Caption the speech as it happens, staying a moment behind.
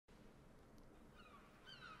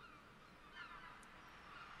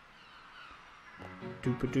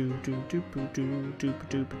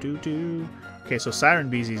Okay, so Siren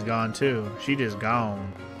Beezy's gone too. She just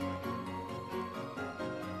gone.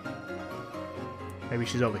 Maybe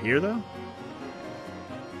she's over here though?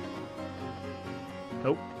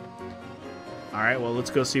 Nope. Alright, well let's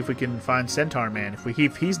go see if we can find Centaur Man.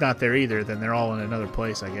 If he's not there either, then they're all in another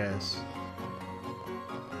place, I guess.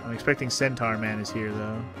 I'm expecting Centaur Man is here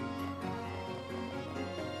though.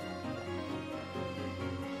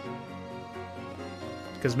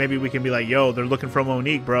 Because maybe we can be like, yo, they're looking for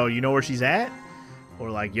Monique, bro. You know where she's at?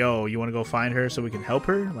 Or like, yo, you want to go find her so we can help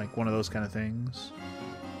her? Like one of those kind of things.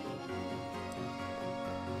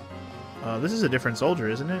 This is a different soldier,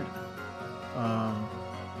 isn't it?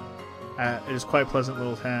 It is quite a pleasant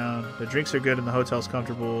little town. The drinks are good and the hotel's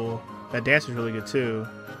comfortable. That dance is really good too.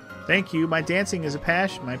 Thank you. My dancing is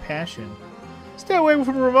my passion. Stay away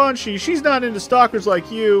from Ravanshi. She's not into stalkers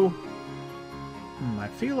like you. I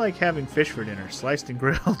feel like having fish for dinner, sliced and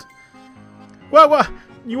grilled. Well,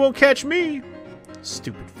 you won't catch me.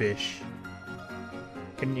 Stupid fish.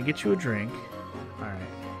 Can you get you a drink? Alright.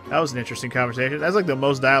 That was an interesting conversation. That's like the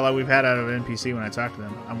most dialogue we've had out of an NPC when I talk to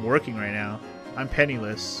them. I'm working right now. I'm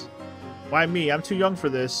penniless. Why me? I'm too young for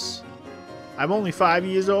this. I'm only 5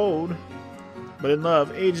 years old. But in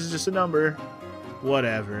love, age is just a number.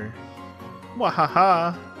 Whatever.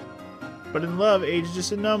 Wahaha. But in love, age is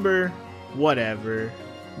just a number. Whatever.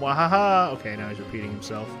 Wahaha. Okay, now he's repeating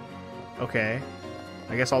himself. Okay.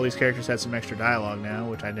 I guess all these characters had some extra dialogue now,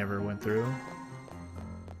 which I never went through.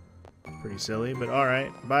 Pretty silly, but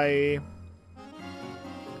alright. Bye.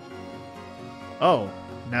 Oh,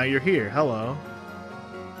 now you're here. Hello.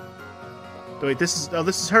 Wait, this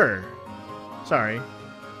is her. Sorry.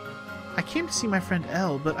 I came to see my friend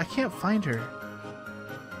Elle, but I can't find her.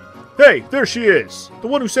 Hey, there she is! The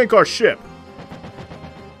one who sank our ship!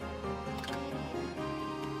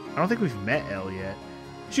 I don't think we've met Elle yet.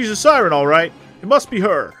 She's a siren, all right. It must be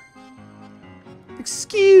her.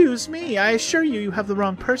 Excuse me, I assure you you have the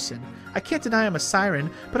wrong person. I can't deny I'm a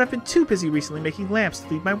siren, but I've been too busy recently making lamps to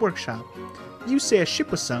leave my workshop. You say a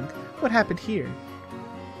ship was sunk. What happened here?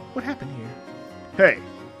 What happened here? Hey,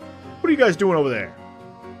 what are you guys doing over there?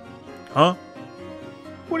 Huh?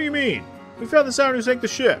 What do you mean? We found the siren who sank the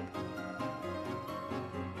ship.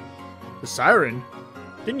 The siren?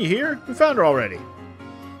 Didn't you hear? We found her already.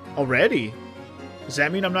 Already? Does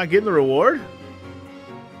that mean I'm not getting the reward?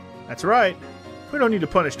 That's right. We don't need to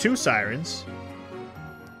punish 2 sirens.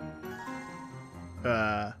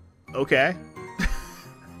 Okay.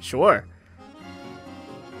 Sure.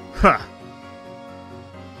 Huh.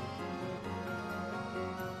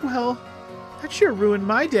 Well, that sure ruined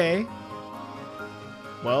my day.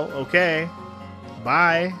 Well, okay.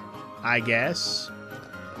 Bye, I guess.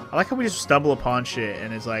 I like how we just stumble upon shit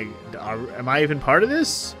and it's like, am I even part of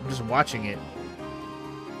this? I'm just watching it.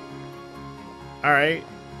 Alright.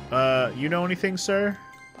 You know anything, sir?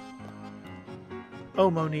 Oh,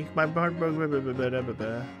 Monique, my heart broke.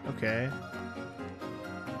 Okay.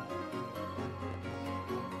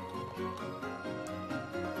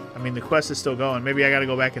 I mean, the quest is still going. Maybe I gotta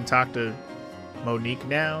go back and talk to Monique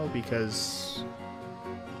now because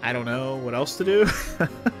I don't know what else to do.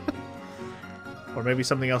 Or maybe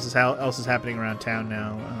something else is happening around town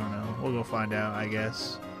now. I don't know. We'll go find out, I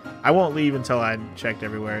guess. I won't leave until I checked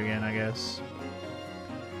everywhere again, I guess.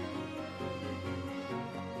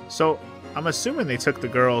 So, I'm assuming they took the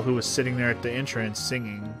girl who was sitting there at the entrance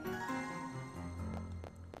singing.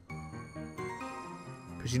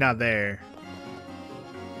 Because she's not there.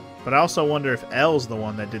 But I also wonder if Elle's the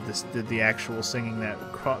one that did the actual singing that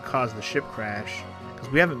caused the ship crash.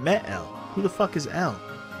 Because we haven't met Elle. Who the fuck is Elle?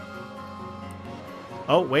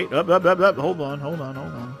 Oh, wait. Up. Hold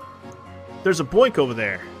on. There's a Boink over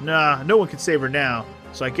there. Nah, no one can save her now.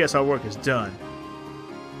 So I guess our work is done.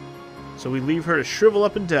 So we leave her to shrivel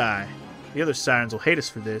up and die. The other sirens will hate us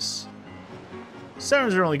for this.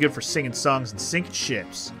 Sirens are only good for singing songs and sinking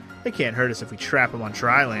ships. They can't hurt us if we trap them on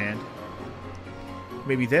dry land.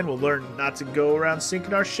 Maybe then we'll learn not to go around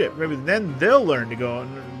sinking our ship. Maybe then they'll learn to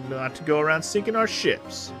not to go around sinking our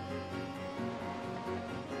ships.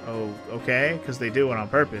 Oh, okay, because they do it on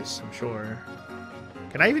purpose, I'm sure.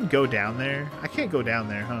 Can I even go down there? I can't go down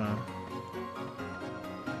there, huh?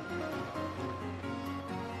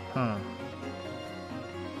 Huh.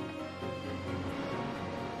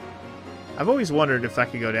 I've always wondered if I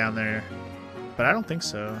could go down there, but I don't think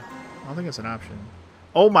so. I don't think it's an option.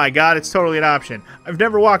 Oh my god, it's totally an option. I've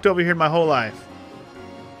never walked over here in my whole life.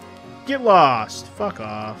 Get lost. Fuck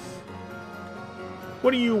off.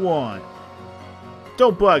 What do you want?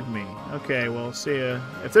 Don't bug me. Okay, well, see ya.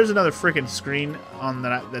 If there's another freaking screen on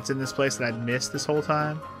that's in this place that I'd missed this whole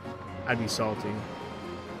time, I'd be salty.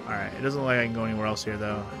 Alright, it doesn't look like I can go anywhere else here,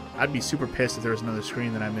 though. I'd be super pissed if there was another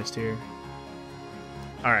screen that I missed here.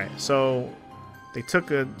 Alright, so they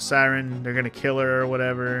took a siren. They're going to kill her or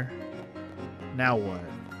whatever. Now what?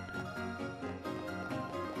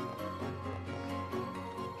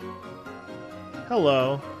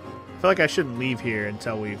 Hello. I feel like I shouldn't leave here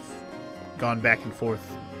until we've gone back and forth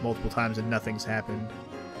multiple times and nothing's happened.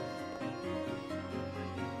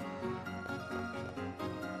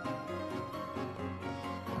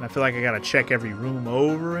 And I feel like I gotta check every room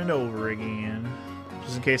over and over again.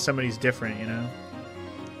 Just in case somebody's different, you know?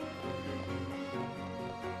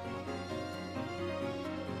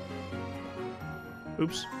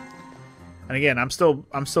 Oops. And again, I'm still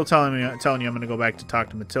telling you I'm gonna go back to talk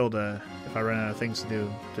to Matilda if I run out of things to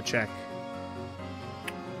do to check.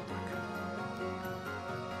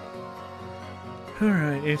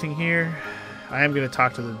 Alright, anything here? I am gonna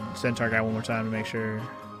talk to the Centaur guy one more time to make sure.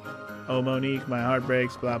 Oh, Monique, my heart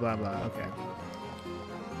breaks, blah blah blah. Okay.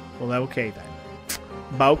 Well, okay then.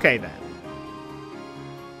 Okay then.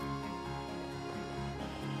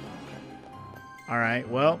 Alright,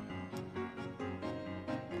 well.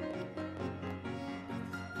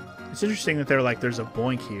 It's interesting that they're like, there's a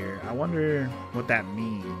boink here. I wonder what that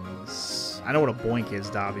means. I know what a boink is,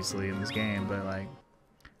 obviously, in this game, but like,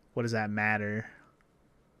 what does that matter?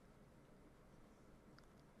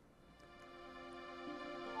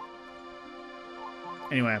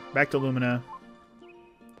 Anyway, back to Lumina.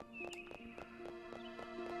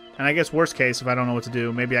 And I guess worst case, if I don't know what to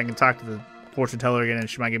do, maybe I can talk to the fortune teller again and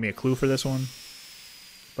she might give me a clue for this one.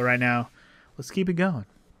 But right now, let's keep it going.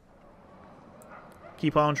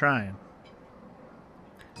 Keep on trying.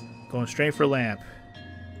 Going straight for lamp.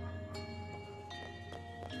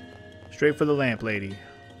 Straight for the lamp lady.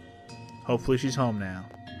 Hopefully she's home now.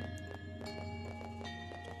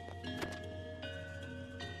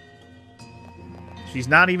 She's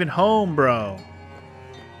not even home, bro.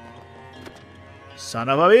 Son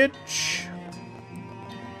of a bitch.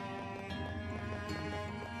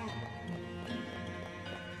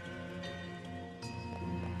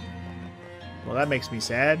 Well, that makes me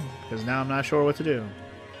sad, because now I'm not sure what to do.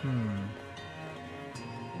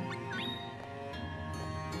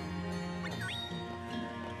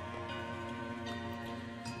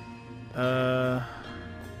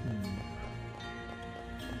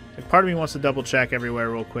 Like, part of me wants to double check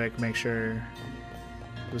everywhere real quick, make sure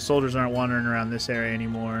the soldiers aren't wandering around this area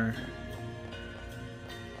anymore.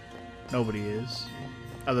 Nobody is.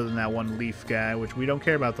 Other than that one leaf guy, which we don't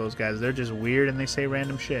care about those guys. They're just weird and they say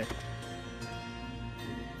random shit.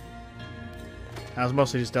 I was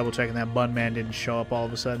mostly just double checking that Bun Man didn't show up all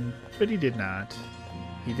of a sudden. But he did not.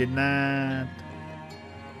 He did not.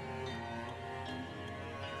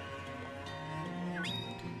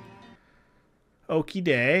 Okie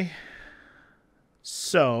day.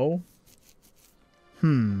 So.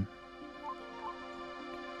 I'm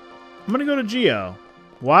gonna go to Geo.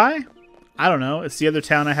 Why? I don't know. It's the other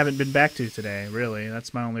town I haven't been back to today, really.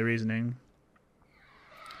 That's my only reasoning.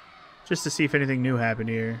 Just to see if anything new happened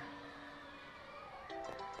here.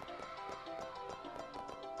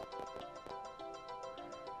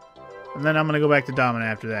 And then I'm going to go back to Domina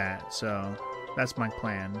after that. So, that's my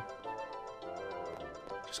plan.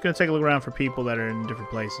 Just going to take a look around for people that are in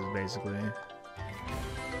different places, basically.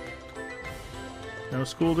 No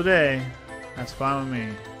school today. That's fine with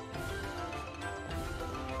me.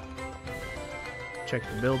 Check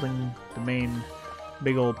the building. The main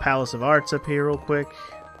big old Palace of Arts up here real quick.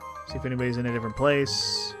 See if anybody's in a different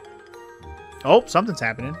place. Oh, something's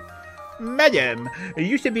happening. Madam,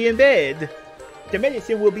 you should be in bed. The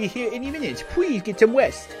medicine will be here any minute. Please get some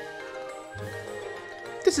rest.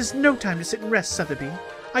 This is no time to sit and rest, Sotheby.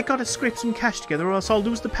 I gotta scrape some cash together or else I'll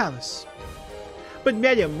lose the palace. But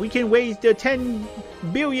madam, we can raise the 10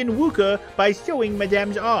 billion wuka by showing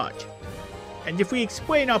Madame's art. And if we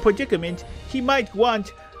explain our predicament, he might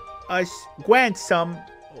grant some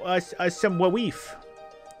relief.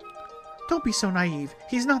 Don't be so naive.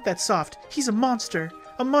 He's not that soft. He's a monster.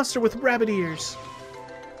 A monster with rabbit ears.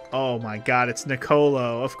 Oh my god, it's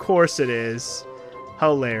Nicolo. Of course it is.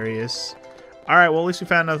 Hilarious. Alright, well at least we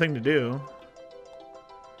found another thing to do.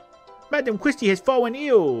 Madam Christie has fallen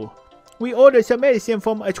ill. We ordered some medicine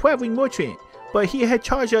from a traveling merchant, but he had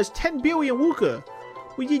charged us 10 billion wuka.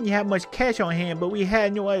 We didn't have much cash on hand, but we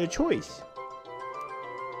had no other choice.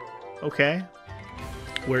 Okay.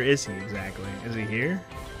 Where is he exactly? Is he here?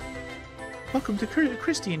 Welcome to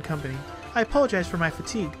Christie and Company. I apologize for my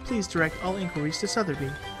fatigue. Please direct all inquiries to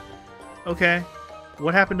Sotheby. Okay.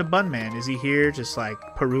 What happened to Bunman? Is he here just like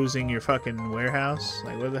perusing your fucking warehouse?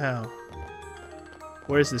 Like what the hell?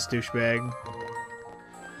 Where's this douchebag?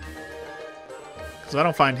 Because if I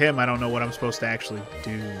don't find him, I don't know what I'm supposed to actually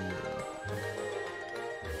do.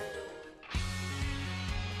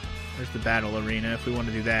 There's the battle arena if we want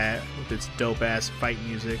to do that with its dope-ass fight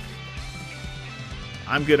music.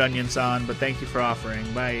 I'm good, Onion-san, but thank you for offering.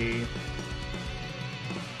 Bye.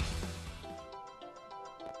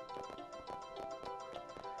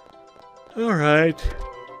 Alright.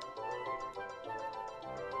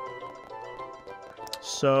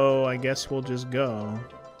 So, I guess we'll just go.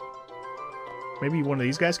 Maybe one of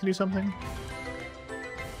these guys can do something?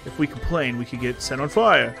 If we complain, we could get set on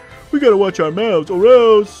fire. We gotta watch our mouths, or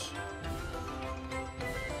else...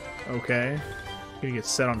 Okay. Gonna get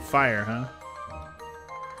set on fire, huh?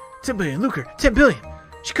 10 billion, Lucre, 10 billion!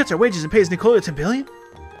 She cuts our wages and pays Nicola 10 billion?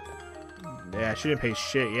 Yeah, she didn't pay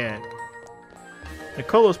shit yet.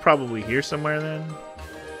 Nicolo's probably here somewhere then.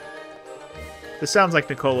 This sounds like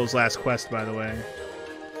Nicolo's last quest, by the way.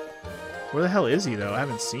 Where the hell is he, though? I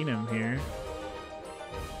haven't seen him here.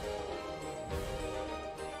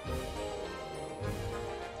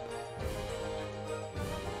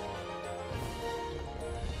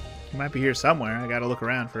 He might be here somewhere. I gotta look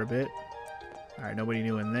around for a bit. Alright, nobody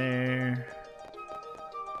new in there.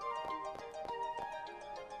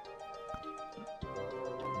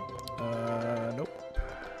 Nope.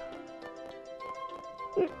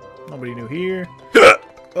 Nobody new here.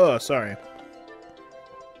 Oh, sorry.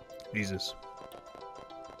 Jesus.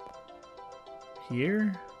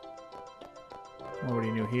 Here? Nobody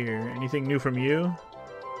new here. Anything new from you?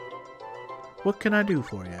 What can I do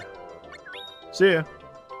for you? See ya.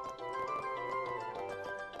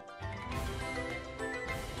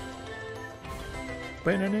 I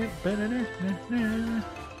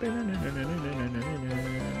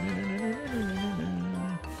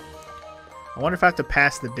wonder if I have to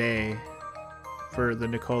pass the day for the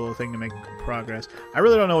Nicolo thing to make progress. I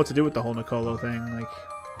really don't know what to do with the whole Nicolo thing. Like,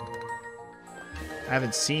 I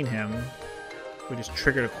haven't seen him. We just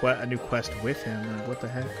triggered a new quest with him. Like, what the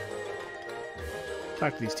heck?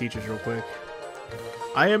 Talk to these teachers real quick.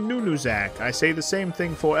 I am Nunuzak. I say the same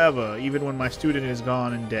thing forever, even when my student is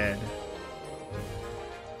gone and dead.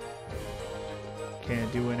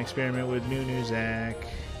 Can't do an experiment with Nunuzak.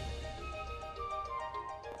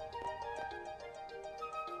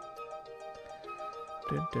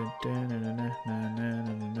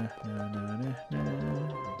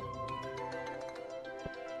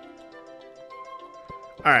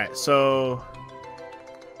 Alright, so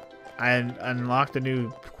I unlocked a new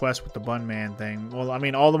quest with the Bun Man thing. Well, I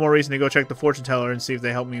mean, all the more reason to go check the fortune teller and see if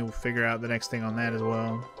they help me figure out the next thing on that as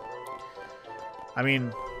well. I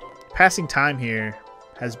mean, passing time here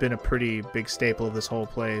has been a pretty big staple of this whole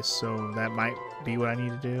place, so that might be what I need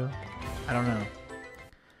to do. I don't know.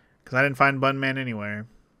 Because I didn't find Bun Man anywhere.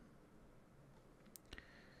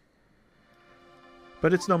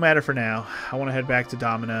 But it's no matter for now. I want to head back to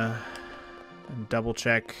Domina and double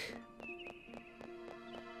check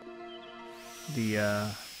the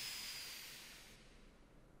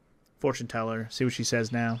fortune teller. See what she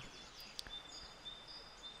says now.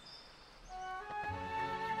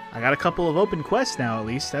 I got a couple of open quests now, at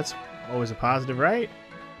least. That's always a positive, right?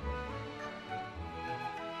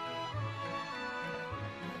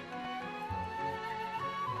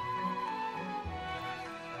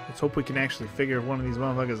 Let's hope we can actually figure one of these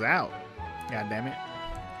motherfuckers out. God damn it.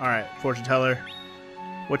 Alright, fortune teller.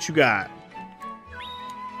 What you got?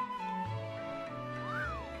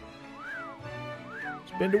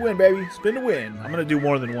 Spin to win, baby. Spin to win. I'm going to do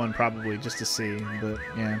more than one, probably, just to see. But,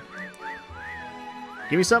 yeah.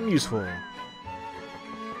 Give me something useful.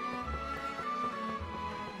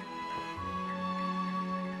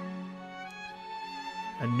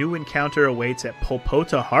 A new encounter awaits at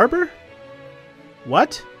Polpota Harbor?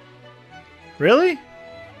 What? Really?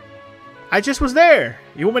 I just was there.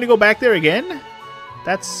 You want me to go back there again?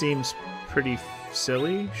 That seems pretty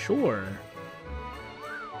silly. Sure.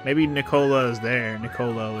 Maybe Nicola is there.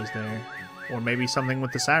 Nicolo is there. Or maybe something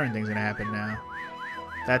with the siren thing's gonna happen now.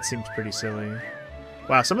 That seems pretty silly.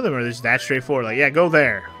 Wow, some of them are just that straightforward. Like, yeah, go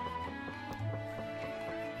there.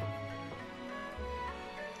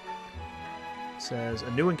 It says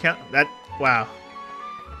a new encounter. That, wow.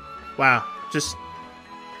 Wow. Just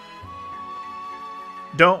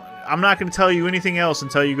don't. I'm not going to tell you anything else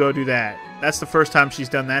until you go do that. That's the first time she's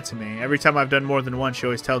done that to me. Every time I've done more than one, she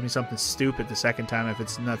always tells me something stupid the second time if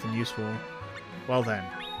it's nothing useful. Well then.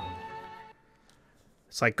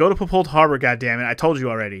 It's like, go to Polpota Harbor, goddammit. I told you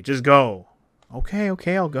already. Just go. Okay,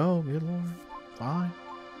 I'll go. Good lord. Fine.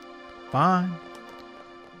 Fine.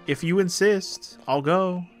 If you insist, I'll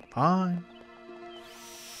go. Fine.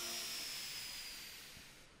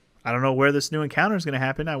 I don't know where this new encounter is going to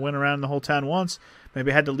happen. I went around the whole town once.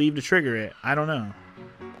 Maybe I had to leave to trigger it. I don't know.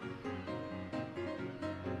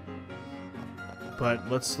 But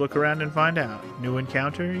let's look around and find out. New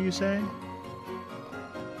encounter, you say?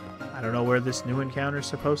 I don't know where this new encounter is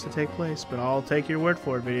supposed to take place, but I'll take your word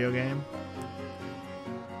for it, video game.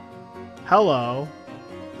 Hello.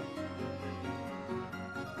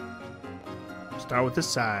 Start with this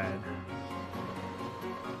side.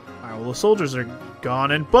 Alright, well the soldiers are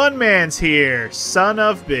gone and Bunman's here! Son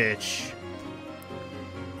of bitch.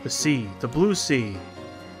 The sea. The blue sea.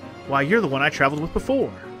 Why, you're the one I traveled with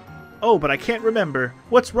before. Oh, but I can't remember.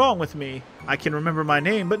 What's wrong with me? I can remember my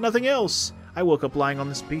name, but nothing else. I woke up lying on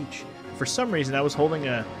this beach. For some reason, I was holding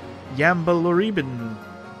a Yambalariban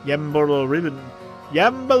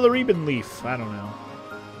leaf. I don't know.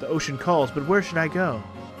 The ocean calls, but where should I go?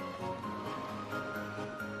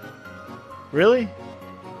 Really?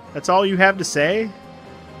 That's all you have to say?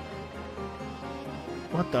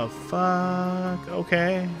 What the fuck?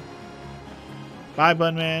 Okay. Bye,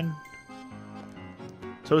 Bunman.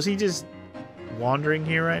 So is he just wandering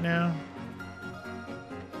here right now?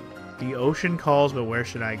 The ocean calls, but where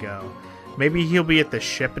should I go? Maybe he'll be at the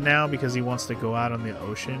ship now because he wants to go out on the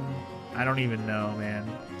ocean. I don't even know, man.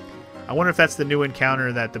 I wonder if that's the new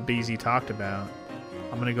encounter that the BZ talked about.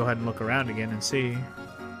 I'm gonna go ahead and look around again and see.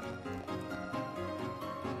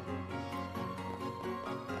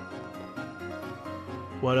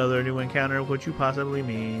 What other new encounter would you possibly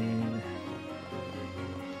mean?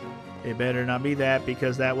 It better not be that,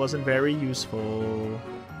 because that wasn't very useful.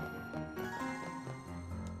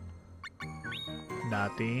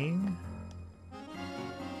 Nothing.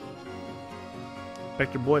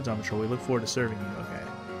 Inspector Boyd's on patrol. We look forward to serving you. Okay.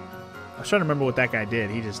 I was trying to remember what that guy did.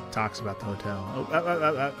 He just talks about the hotel.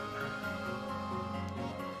 Oh,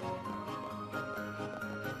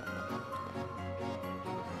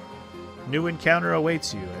 New encounter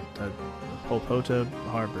awaits you at the Polpota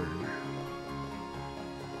Harbor.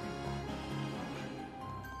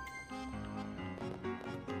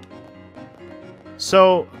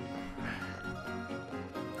 So,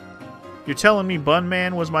 you're telling me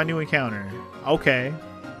Bunman was my new encounter? Okay,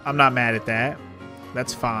 I'm not mad at that.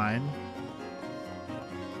 That's fine.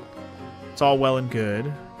 It's all well and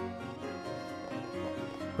good.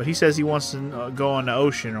 But he says he wants to go on the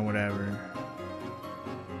ocean or whatever.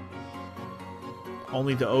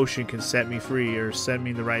 Only the ocean can set me free or set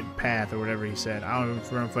me the right path or whatever he said. I don't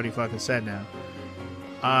remember what he fucking said now.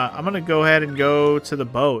 I'm going to go ahead and go to the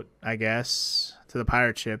boat, I guess. To the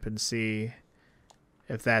pirate ship and see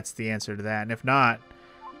if that's the answer to that. And if not,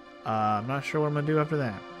 I'm not sure what I'm going to do after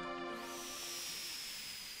that.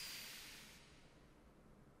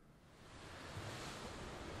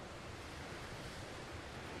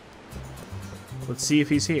 Let's see if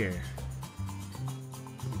he's here.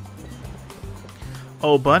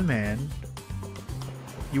 Oh, Bunman.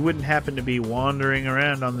 You wouldn't happen to be wandering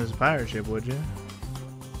around on this pirate ship, would you?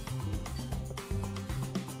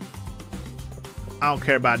 I don't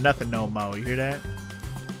care about nothing no more. You hear that?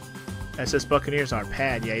 SS Buccaneers are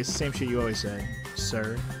pad. Yeah, it's the same shit you always say,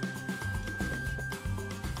 sir.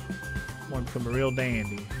 Want to become a real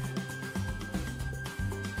dandy.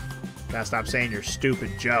 Gotta stop saying your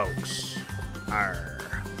stupid jokes. Arr.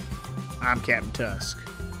 I'm Captain Tusk.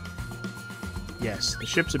 Yes, the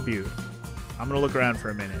ship's a beaut. I'm gonna look around for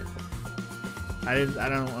a minute. I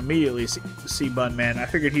don't immediately see Bunman. I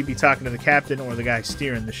figured he'd be talking to the captain or the guy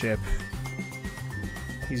steering the ship.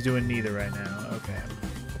 He's doing neither right now. Okay.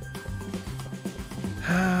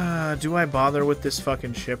 Do I bother with this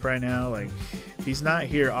fucking ship right now? Like, if he's not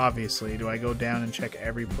here, obviously, do I go down and check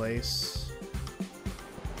every place?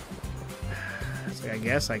 It's like, I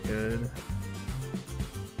guess I could.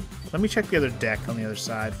 Let me check the other deck on the other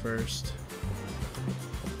side first.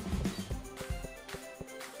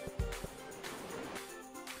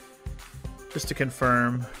 Just to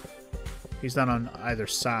confirm, he's not on either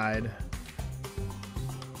side.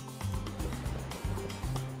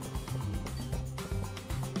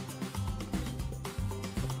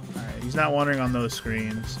 Alright, he's not wandering on those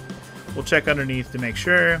screens. We'll check underneath to make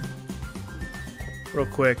sure. Real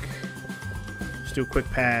quick. Just do a quick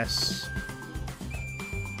pass.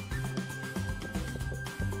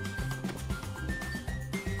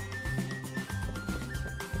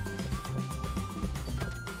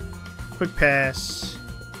 Quick pass.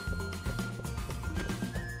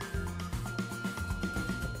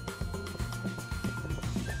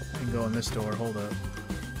 I can go in this door. Hold up.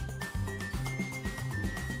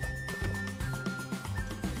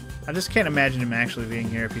 I just can't imagine him actually being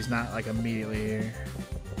here if he's not like immediately here.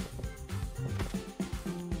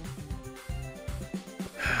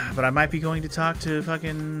 But I might be going to talk to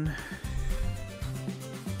fucking...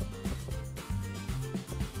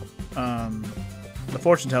 the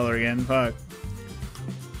fortune teller again. Fuck.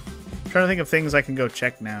 I'm trying to think of things I can go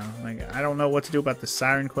check now. Like, I don't know what to do about the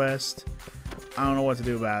Siren quest. I don't know what to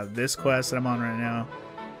do about this quest that I'm on right now.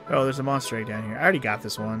 Oh, there's a monster egg down here. I already got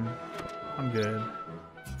this one. I'm good.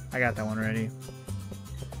 I got that one ready.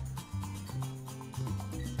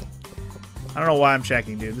 I don't know why I'm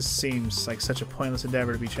checking, dude. This seems like such a pointless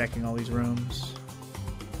endeavor to be checking all these rooms.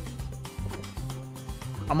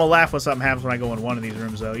 I'm gonna laugh when something happens when I go in one of these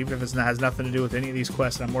rooms, though. Even if it has nothing to do with any of these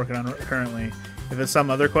quests that I'm working on currently. If it's some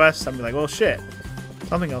other quest, I'm like, well, shit.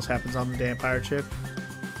 Something else happens on the damn pirate ship.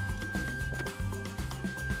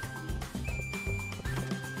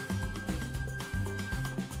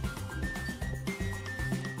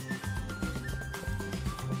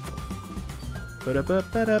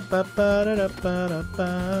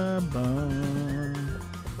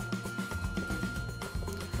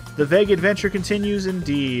 The vague adventure continues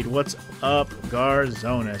indeed. What's up,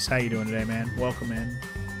 Garzonis? How you doing today, man? Welcome in.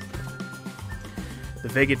 The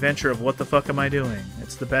vague adventure of what the fuck am I doing?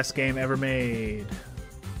 It's the best game ever made.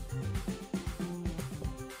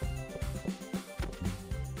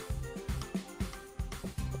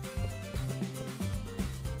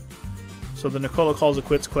 So the Nicolo Calls It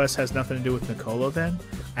Quits quest has nothing to do with Nicolo then?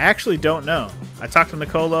 I actually don't know. I talked to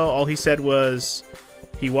Nicolo. All he said was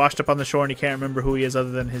he washed up on the shore and he can't remember who he is other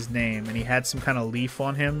than his name. And he had some kind of leaf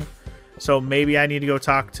on him. So maybe I need to go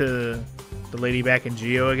talk to the lady back in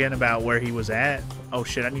Geo again about where he was at. Oh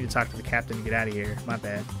shit, I need to talk to the captain to get out of here. My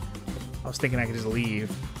bad. I was thinking I could just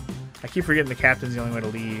leave. I keep forgetting the captain's the only way to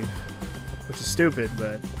leave. Which is stupid,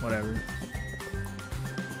 but whatever.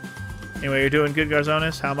 Anyway, you're doing good,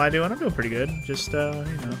 Garzonis. How am I doing? I'm doing pretty good. Just, you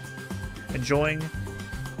know, enjoying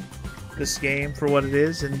this game for what it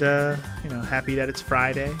is, and, you know, happy that it's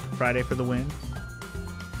Friday. Friday for the win.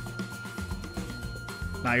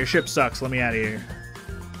 Nah, your ship sucks. Let me out of here.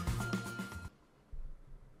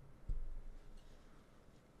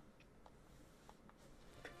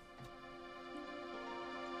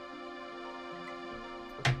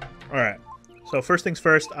 Alright. So, first things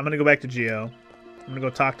first, I'm going to go back to Geo. I'm gonna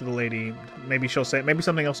go talk to the lady. Maybe she'll say, maybe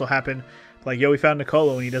something else will happen. Like, yo, we found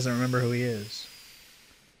Nicolo and he doesn't remember who he is.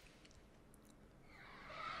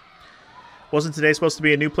 Wasn't today supposed to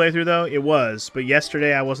be a new playthrough, though? It was. But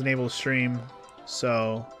yesterday I wasn't able to stream.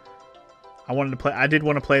 So, I wanted to play. I did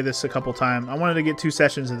want to play this a couple times. I wanted to get 2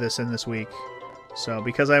 sessions of this in this week. So,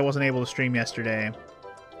 because I wasn't able to stream yesterday,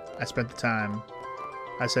 I spent the time.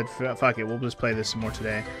 I said, fuck it, we'll just play this some more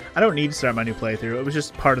today. I don't need to start my new playthrough. It was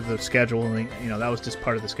just part of the schedule. And, you know, that was just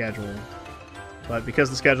part of the schedule. But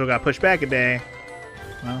because the schedule got pushed back a day,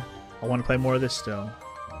 well, I want to play more of this still.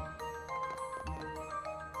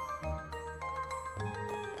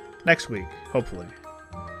 Next week, hopefully.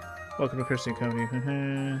 Welcome to Christian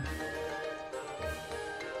Company.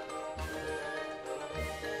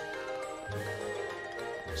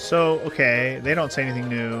 So, okay, they don't say anything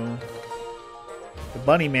new. The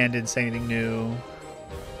Bunny Man didn't say anything new.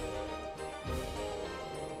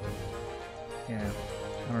 Yeah,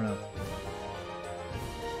 I don't know.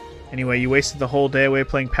 Anyway, you wasted the whole day away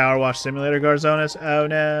playing Power Wash Simulator, Garzonis? Oh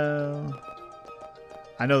no.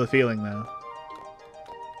 I know the feeling, though.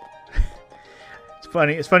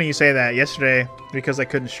 It's funny you say that. Yesterday, because I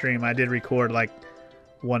couldn't stream, I did record like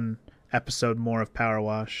 1 episode more of Power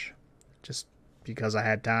Wash. Just because I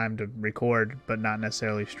had time to record, but not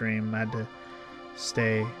necessarily stream. I had to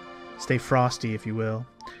stay frosty, if you will.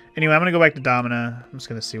 Anyway, I'm gonna go back to Domina. I'm just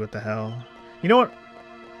gonna see what the hell. You know what?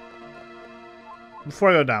 Before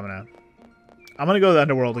I go to Domina, I'm gonna go to the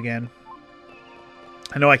Underworld again.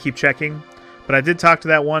 I know I keep checking, but I did talk to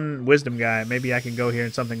that one wisdom guy. Maybe I can go here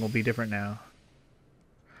and something will be different now.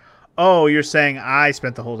 Oh, you're saying I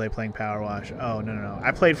spent the whole day playing Power Wash. Oh, no.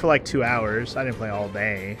 I played for like 2 hours. I didn't play all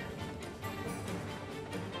day.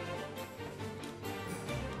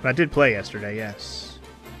 But I did play yesterday, yes.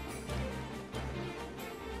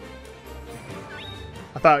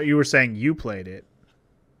 I thought you were saying you played it.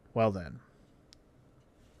 Well then.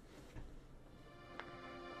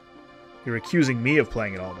 You're accusing me of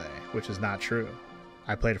playing it all day, which is not true.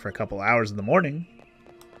 I played it for a couple hours in the morning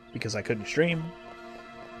because I couldn't stream.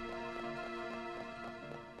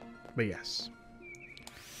 But yes.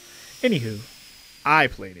 Anywho, I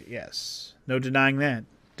played it, yes. No denying that.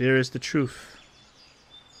 There is the truth.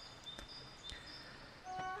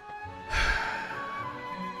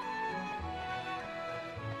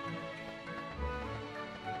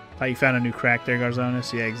 Thought you found a new crack there,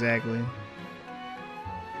 Garzonis? Yeah, exactly.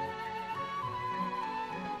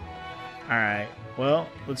 Alright. Well,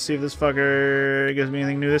 let's see if this fucker gives me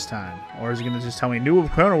anything new this time. Or is he going to just tell me, new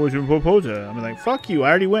encounter was in Popoza? I'm like, fuck you, I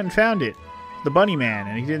already went and found it. The bunny man.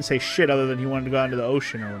 And he didn't say shit other than he wanted to go out into the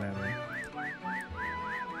ocean or whatever.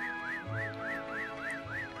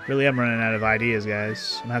 Really am running out of ideas,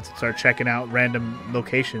 guys. I'm going to have to start checking out random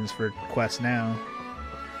locations for quests now.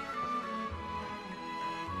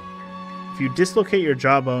 If you dislocate your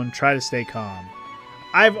jawbone, try to stay calm.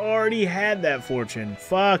 I've already had that fortune.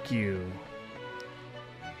 Fuck you.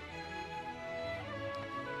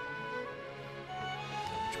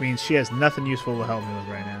 Which means she has nothing useful to help me with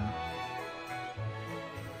right now.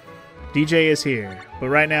 DJ is here, but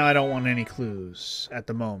right now I don't want any clues at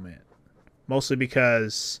the moment. Mostly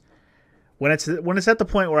because when it's at the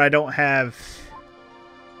point where I don't have...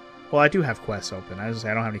 Well, I do have quests open. I don't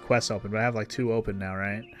have any quests open, but I have like 2 open now,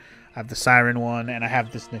 right? I have the Siren one, and I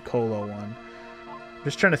have this Nicolo one. I'm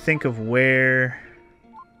just trying to think of where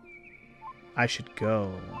I should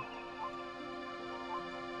go.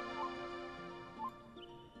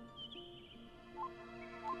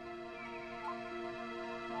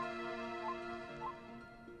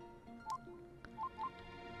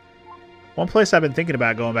 One place I've been thinking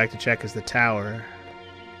about going back to check is the tower.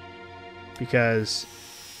 Because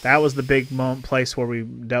that was the big place where we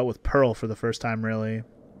dealt with Pearl for the first time, really.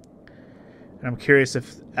 And I'm curious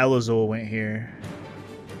if Elazul went here.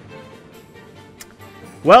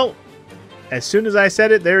 Well, as soon as I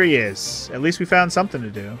said it, there he is. At least we found something to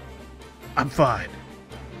do. I'm fine.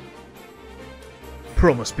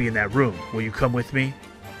 Pearl must be in that room. Will you come with me?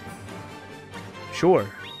 Sure.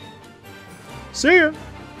 See ya.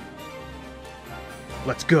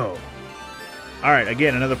 Let's go. Alright,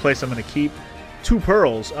 again, another place I'm going to keep 2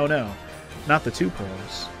 pearls. Oh no, not the 2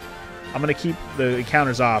 pearls. I'm going to keep the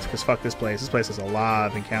encounters off because fuck this place. This place has a lot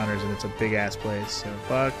of encounters and it's a big ass place. So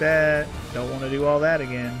fuck that. Don't want to do all that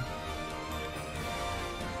again.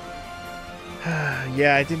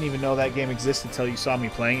 Yeah, I didn't even know that game existed until you saw me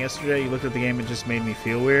playing yesterday. You looked at the game and just made me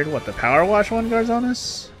feel weird. What, the Power Wash one,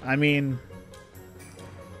 Garzonis? I mean,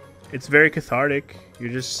 it's very cathartic.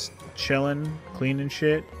 You're just chilling, cleaning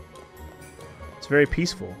shit. It's very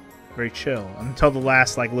peaceful, very chill. Until the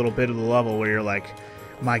last like little bit of the level where you're like,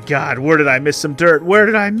 my god, where did I miss some dirt? Where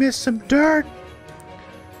did I miss some dirt?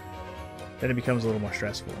 Then it becomes a little more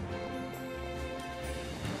stressful.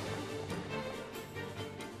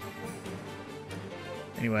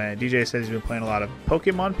 Anyway, DJ says he's been playing a lot of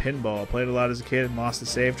Pokemon Pinball. Played a lot as a kid and lost the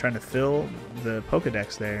save trying to fill the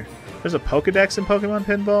Pokedex there. There's a Pokedex in Pokemon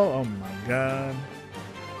Pinball? Oh my god.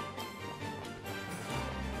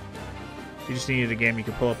 You just needed a game you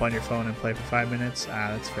could pull up on your phone and play for 5 minutes? Ah,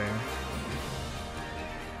 that's fair.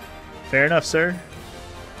 Fair enough, sir.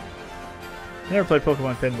 I never played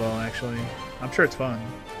Pokemon Pinball, actually. I'm sure it's fun.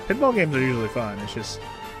 Pinball games are usually fun. It's just,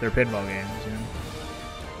 they're pinball games, you know?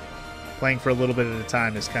 Playing for a little bit at a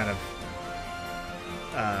time is kind of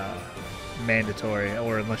mandatory,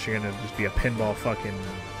 or unless you're going to just be a pinball fucking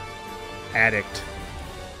addict.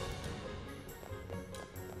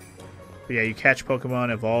 But yeah, you catch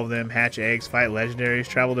Pokemon, evolve them, hatch eggs, fight legendaries,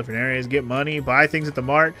 travel different areas, get money, buy things at the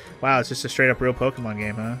mart. Wow, it's just a straight up real Pokemon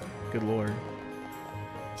game, huh? Good lord.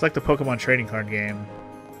 It's like the Pokemon trading card game,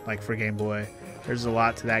 like for Game Boy. There's a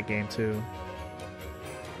lot to that game too.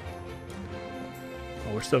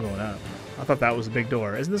 Oh, we're still going up. I thought that was a big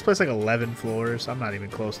door. Isn't this place like 11 floors? I'm not even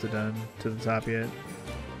close to done to the top yet.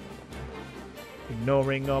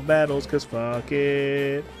 Ignoring all battles, cause fuck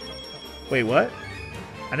it. Wait, what?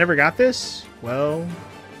 I never got this? Well,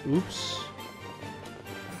 oops.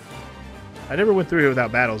 I never went through here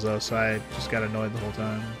without battles though, so I just got annoyed the whole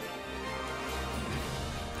time.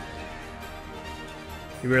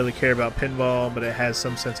 You rarely care about pinball, but it has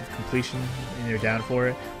some sense of completion, and you're down for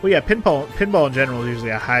it. Well, yeah, pinball in general is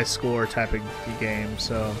usually a high score type of game,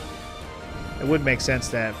 so it would make sense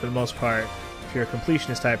that, for the most part, if you're a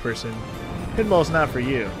completionist type person, pinball's not for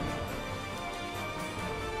you.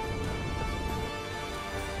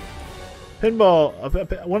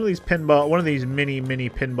 Pinball, one of these mini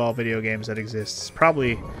pinball video games that exists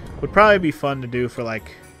would probably be fun to do for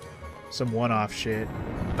like some one-off shit.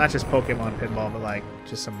 Not just Pokemon pinball, but like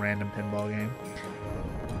just some random pinball game.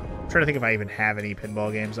 I'm trying to think if I even have any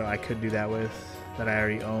pinball games that I could do that with, that I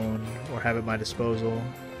already own or have at my disposal.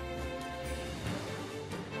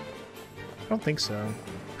 I don't think so.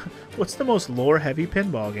 What's the most lore-heavy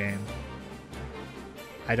pinball game?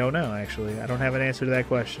 I don't know, actually. I don't have an answer to that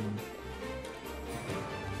question.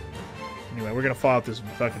 Anyway, we're gonna fall out this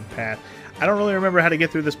fucking path. I don't really remember how to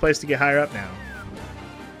get through this place to get higher up now.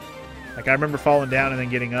 Like, I remember falling down and then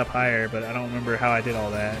getting up higher, but I don't remember how I did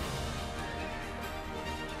all that.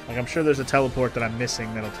 Like, I'm sure there's a teleport that I'm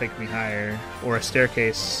missing that'll take me higher. Or a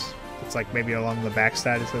staircase that's like maybe along the back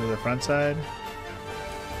side instead of the front side.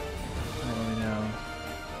 I don't really know.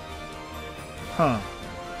 Huh.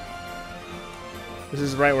 This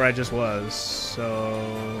is right where I just was,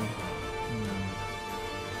 so...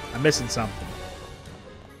 I'm missing something.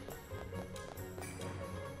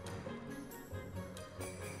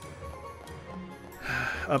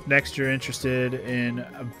 Up next, you're interested in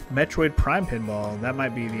Metroid Prime Pinball. That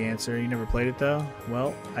might be the answer. You never played it, though?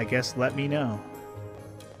 Well, I guess let me know.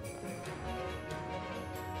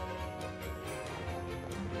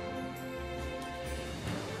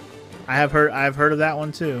 I've heard of that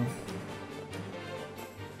one, too.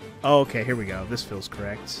 Oh, okay, here we go. This feels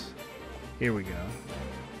correct. Here we go.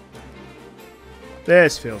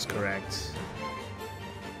 This feels correct.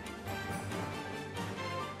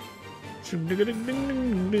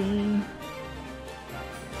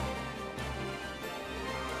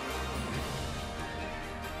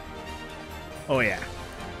 Oh yeah.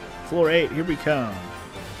 Floor 8, here we come.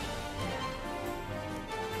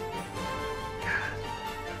 God.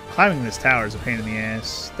 Climbing this tower is a pain in the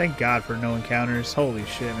ass. Thank God for no encounters. Holy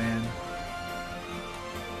shit, man.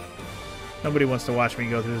 Nobody wants to watch me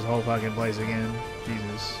go through this whole fucking place again.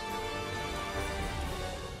 Jesus.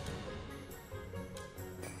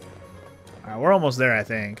 Alright, we're almost there, I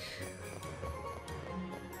think.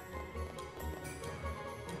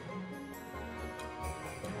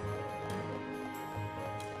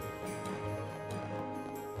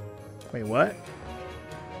 Wait, what?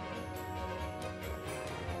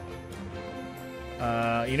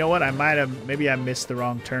 You know what? Maybe I missed the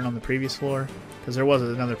wrong turn on the previous floor. Because there was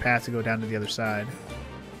another path to go down to the other side.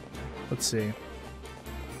 Let's see.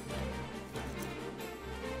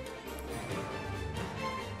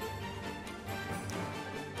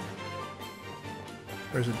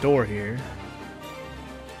 There's a door here.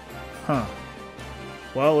 Huh.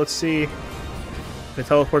 Well, let's see if it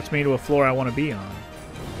teleports me to a floor I want to be on.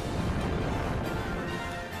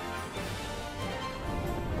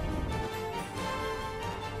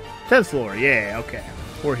 Tenth floor, yeah, okay.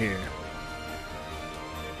 We're here.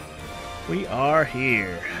 We are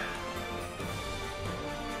here.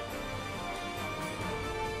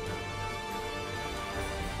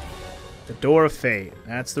 The Door of Fate.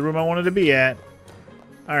 That's the room I wanted to be at.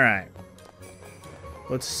 Alright.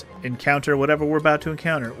 Let's encounter whatever we're about to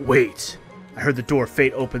encounter. Wait! I heard the Door of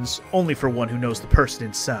Fate opens only for one who knows the person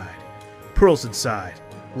inside. Pearl's inside.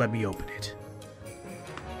 Let me open it.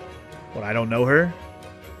 What, I don't know her?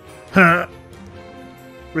 Huh?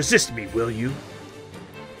 Resist me, will you?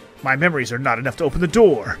 My memories are not enough to open the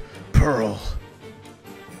door. Pearl.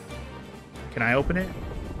 Can I open it?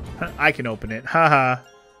 I can open it. Haha.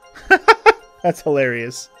 That's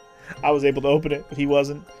hilarious. I was able to open it, but he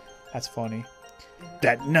wasn't. That's funny.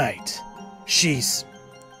 That night, she's...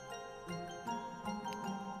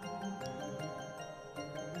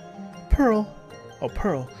 Pearl. Oh,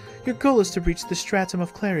 Pearl. Your goal is to reach the stratum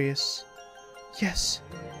of Clarius. Yes.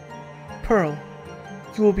 Pearl.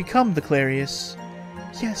 You will become the Clarius.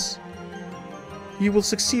 Yes. You will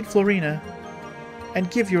succeed Florina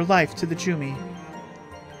and give your life to the Jumi.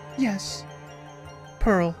 Yes.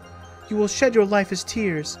 Pearl, you will shed your life as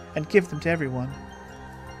tears and give them to everyone.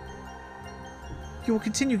 You will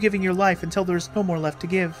continue giving your life until there is no more left to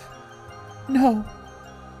give. No.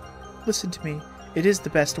 Listen to me. It is the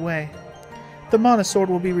best way. The Mana Sword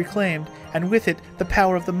will be reclaimed, and with it the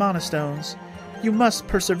power of the Mana Stones. You must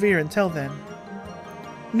persevere until then.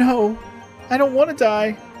 No. I don't want to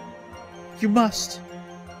die. You must.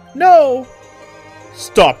 No!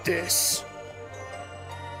 Stop this!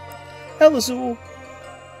 Elazul!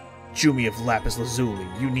 Jumi of Lapis Lazuli,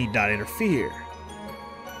 you need not interfere.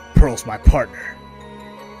 Pearl's my partner.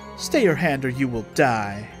 Stay your hand or you will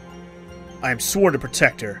die. I am sworn to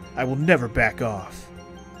protect her. I will never back off.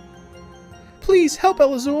 Please help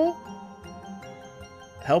Elazul!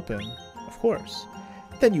 Help him? Of course.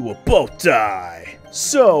 Then you will both die.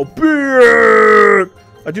 So be it!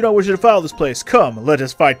 I do not wish you to follow this place. Come, let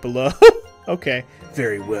us fight below. Okay,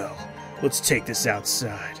 very well. Let's take this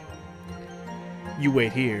outside. You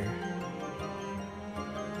wait here.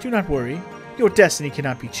 Do not worry. Your destiny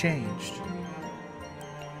cannot be changed.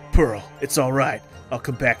 Pearl, it's alright. I'll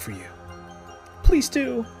come back for you. Please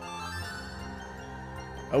do.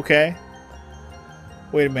 Okay.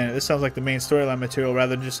 Wait a minute, this sounds like the main storyline material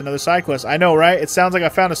rather than just another side quest. I know, right? It sounds like I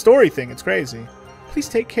found a story thing. It's crazy. Please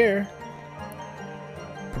take care.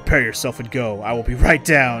 Prepare yourself and go. I will be right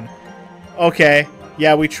down. Okay.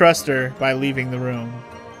 Yeah, we trust her by leaving the room.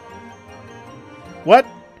 What?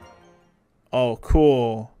 Oh,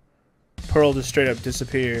 cool. Pearl just straight up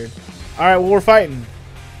disappeared. Alright, well, we're fighting.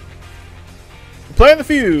 playing the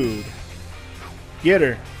feud. Get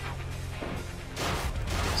her.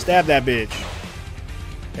 Stab that bitch.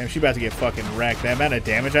 Damn, she about to get fucking wrecked. That amount of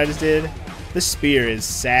damage I just did. This spear is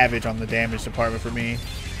savage on the damage department for me.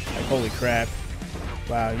 Like, holy crap.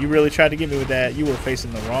 Wow, you really tried to get me with that. You were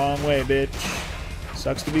facing the wrong way, bitch.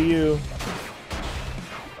 Sucks to be you.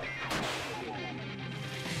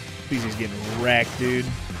 He's getting wrecked, dude.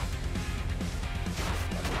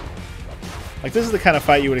 Like, this is the kind of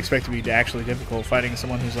fight you would expect to be actually difficult, fighting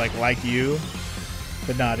someone who's like you.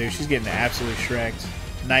 But nah, dude, she's getting absolutely shreked.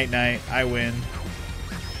 Night-night, I win.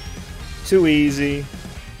 Too easy.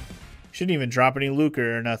 Shouldn't even drop any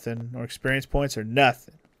lucre or nothing, or experience points or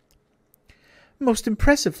nothing. Most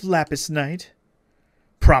impressive, Lapis Knight.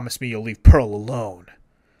 Promise me you'll leave Pearl alone.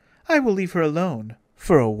 I will leave her alone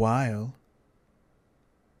for a while.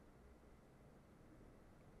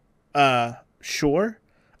 Sure?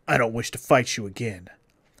 I don't wish to fight you again.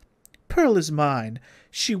 Pearl is mine.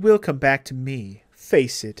 She will come back to me.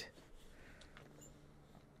 Face it.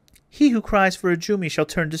 He who cries for a Jumi shall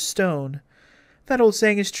turn to stone. That old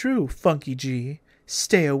saying is true, Funky G.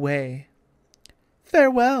 Stay away.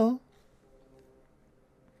 Farewell.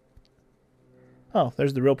 Oh,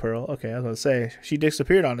 there's the real Pearl. Okay, I was going to say, she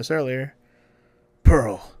disappeared on us earlier.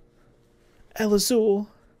 Pearl. El Azul.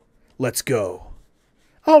 Let's go.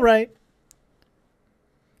 All right.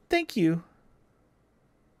 Thank you.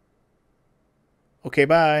 Okay,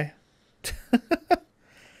 bye.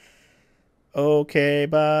 Okay,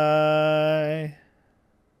 bye.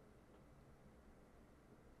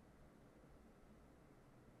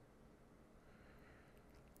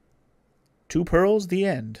 Two pearls, the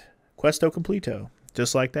end. Questo completo.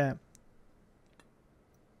 Just like that.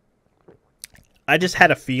 I just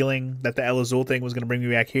had a feeling that the El Azul thing was going to bring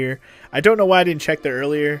me back here. I don't know why I didn't check there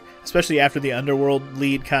earlier, especially after the Underworld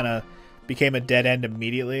lead kind of became a dead end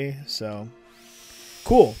immediately. So,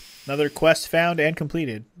 cool. Another quest found and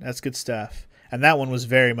completed. That's good stuff. And that one was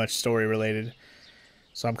very much story related.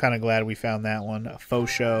 So I'm kind of glad we found that one. A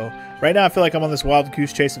faux show. Right now I feel like I'm on this wild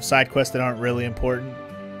goose chase of side quests that aren't really important,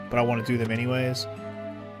 but I want to do them anyways.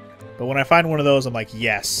 But when I find one of those, I'm like,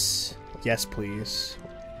 yes. Yes, please.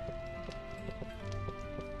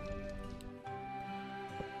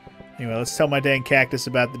 Anyway, let's tell my dang cactus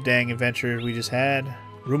about the dang adventure we just had.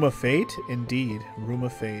 Room of Fate? Indeed. Room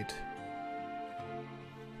of Fate.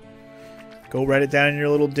 Go write it down in your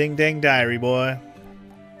little ding-dang diary, boy.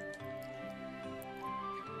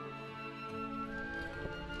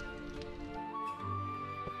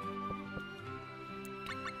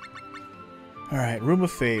 Alright, Room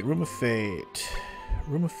of Fate, Room of Fate.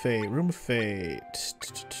 Room of Fate, Room of Fate.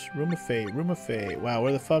 Room of Fate, Room of Fate. Wow,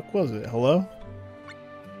 where the fuck was it? Hello?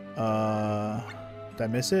 Did I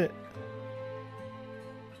miss it?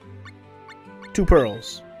 Two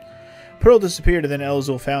pearls. Pearl disappeared and then El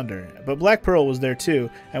Azul found her. But Black Pearl was there too,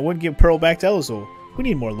 and wouldn't give Pearl back to El Azul. We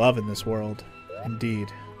need more love in this world. Indeed.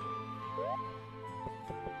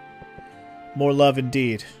 More love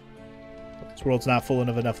indeed. This world's not full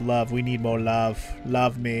of enough love. We need more love.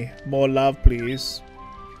 Love me. More love, please.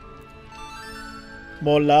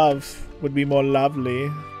 More love would be more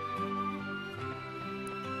lovely.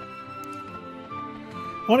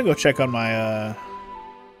 I want to go check on my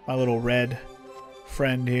my little red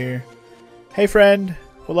friend here. Hey friend,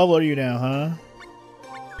 what level are you now, huh?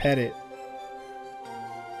 Pet it.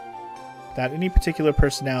 Without any particular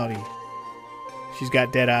personality. She's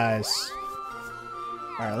got dead eyes.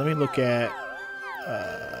 Alright, let me look at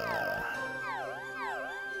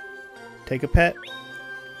take a pet.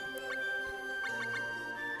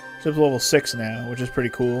 She's up to level 6 now, which is pretty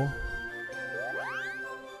cool.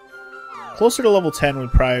 Closer to level 10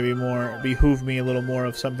 would probably behoove me a little more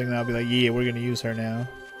of something that I'll be like, yeah, we're gonna use her now.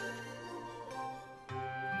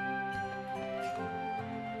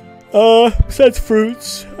 Besides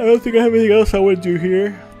fruits, I don't think I have anything else I want to do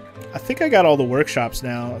here. I think I got all the workshops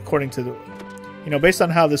now, according to the, you know, based on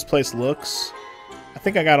how this place looks. I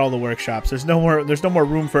think I got all the workshops. There's no more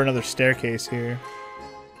room for another staircase here.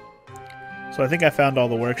 So I think I found all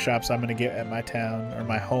the workshops I'm gonna get at my town or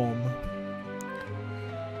my home.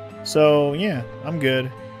 So yeah, I'm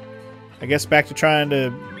good. I guess back to trying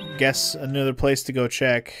to guess another place to go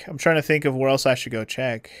check. I'm trying to think of where else I should go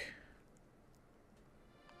check.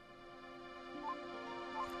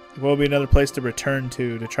 What will be another place to return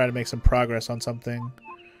to try to make some progress on something?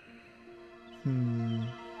 Hmm.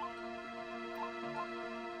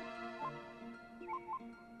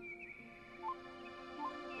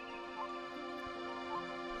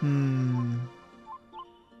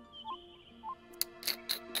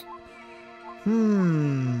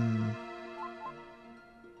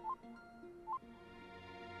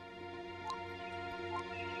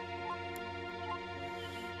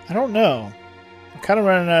 I don't know. I'm kind of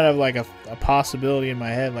running out of like a possibility in my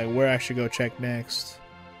head, like where I should go check next.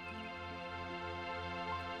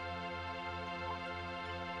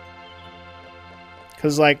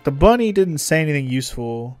 Because like the bunny didn't say anything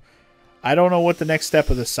useful. I don't know what the next step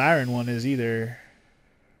of the siren one is either.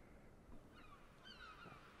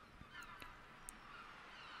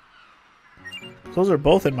 Those are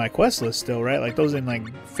both in my quest list still, right? Like those didn't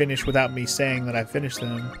like finish without me saying that I finished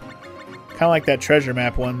them. Kind of like that treasure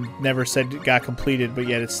map one never said it got completed, but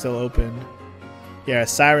yet it's still open. Yeah, a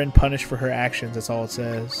siren punished for her actions, that's all it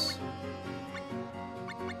says.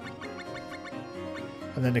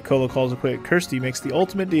 And then Nicola calls it quit. Kirsty makes the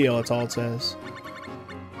ultimate deal, that's all it says.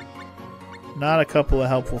 Not a couple of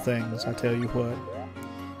helpful things, I tell you what.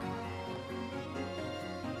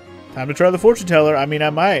 Time to try the fortune teller. I mean, I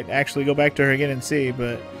might actually go back to her again and see,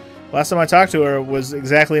 but last time I talked to her was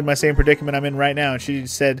exactly in my same predicament I'm in right now, and she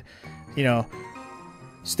said, you know,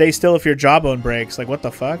 stay still if your jawbone breaks. Like, what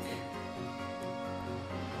the fuck?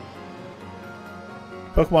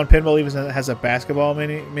 Pokemon Pinball even has a basketball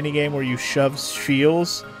mini game where you shove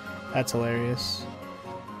shields. That's hilarious.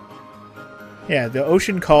 Yeah, the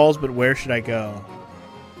ocean calls, but where should I go?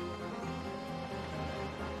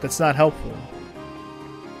 That's not helpful.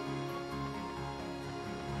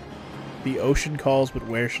 The ocean calls, but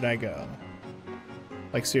where should I go?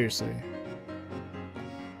 Like, seriously.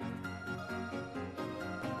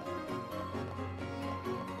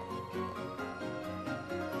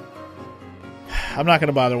 I'm not going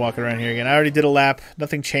to bother walking around here again. I already did a lap.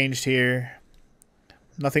 Nothing changed here.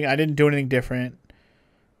 Nothing. I didn't do anything different.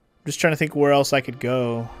 I'm just trying to think where else I could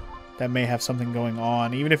go that may have something going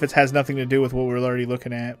on, even if it has nothing to do with what we're already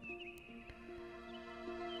looking at.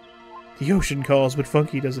 The ocean calls, but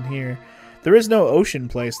Funky doesn't hear. There is no ocean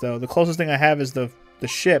place, though. The closest thing I have is the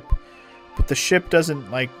ship. But the ship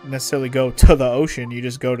doesn't, like, necessarily go to the ocean. You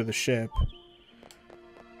just go to the ship.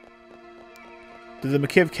 Do the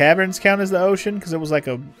McKiv Caverns count as the ocean? Because it was like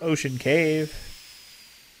a ocean cave.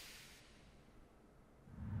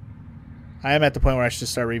 I am at the point where I should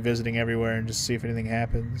just start revisiting everywhere and just see if anything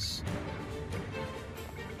happens.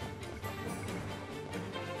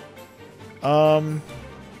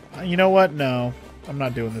 You know what? No. I'm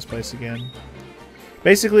not doing this place again.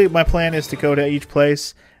 Basically, my plan is to go to each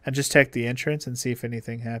place and just check the entrance and see if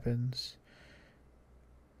anything happens.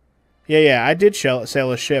 Yeah, I did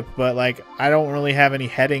sail a ship, but, like, I don't really have any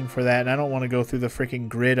heading for that, and I don't want to go through the freaking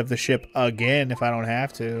grid of the ship again if I don't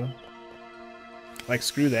have to. Like,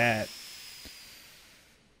 screw that.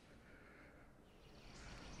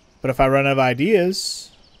 But if I run out of ideas...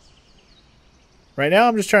 Right now,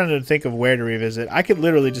 I'm just trying to think of where to revisit. I could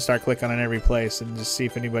literally just start clicking on every place and just see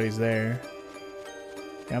if anybody's there.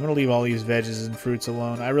 Yeah, I'm going to leave all these veggies and fruits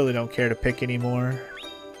alone. I really don't care to pick anymore.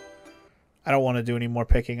 I don't want to do any more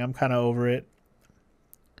picking. I'm kind of over it.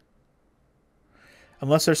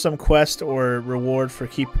 Unless there's some quest or reward for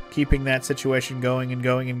keeping that situation going and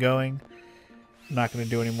going and going, I'm not going to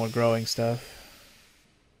do any more growing stuff.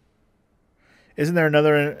 Isn't there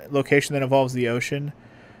another location that involves the ocean?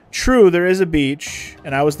 True, there is a beach,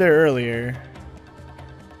 and I was there earlier.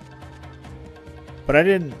 But I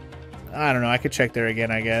didn't... I don't know, I could check there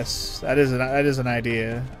again, I guess. That is an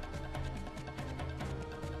idea.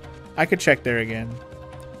 I could check there again.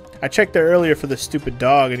 I checked there earlier for the stupid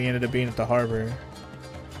dog, and he ended up being at the harbor.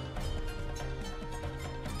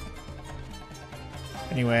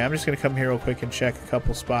 Anyway, I'm just going to come here real quick and check a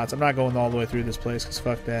couple spots. I'm not going all the way through this place, because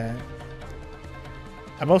fuck that.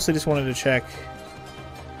 I mostly just wanted to check...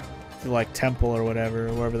 the, like, temple or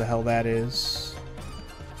whatever, wherever the hell that is.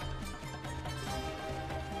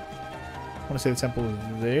 I want to say the temple is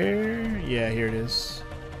there. Yeah, here it is.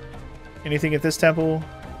 Anything at this temple?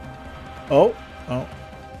 Oh. I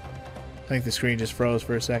think the screen just froze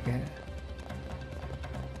for a second.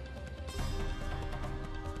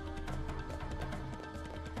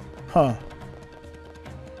 Huh.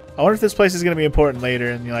 I wonder if this place is going to be important later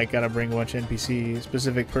and you, like, gotta bring a bunch of NPC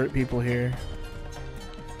specific people here.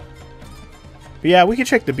 But yeah, we can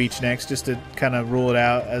check the beach next, just to kind of rule it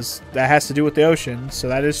out, as that has to do with the ocean, so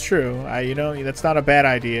that is true. You know, that's not a bad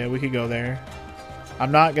idea. We could go there.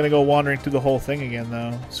 I'm not going to go wandering through the whole thing again,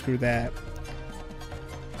 though. Screw that.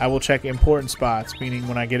 I will check important spots, meaning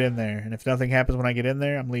when I get in there. And if nothing happens when I get in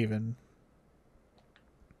there, I'm leaving.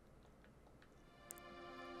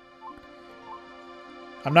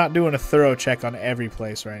 I'm not doing a thorough check on every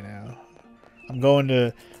place right now. I'm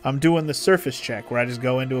doing the surface check, where I just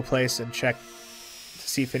go into a place and check to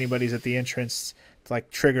see if anybody's at the entrance to, like,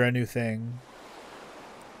 trigger a new thing.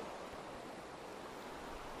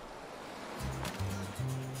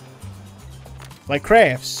 Like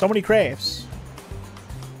crafts. So many crafts.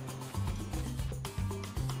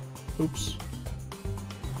 Oops.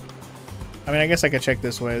 I mean, I guess I could check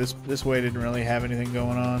this way. This way didn't really have anything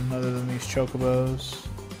going on other than these chocobos.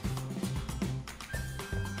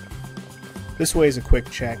 This way is a quick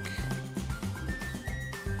check.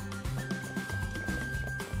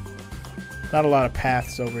 Not a lot of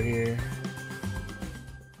paths over here.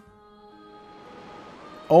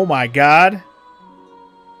 Oh my god.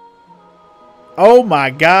 Oh my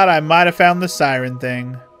god, I might have found the siren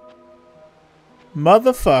thing.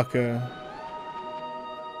 Motherfucker.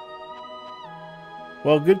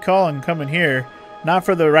 Well, good call on coming here. Not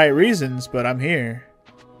for the right reasons, but I'm here.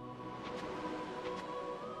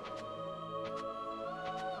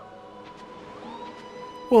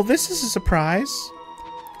 Well, this is a surprise.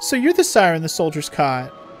 So you're the siren the soldiers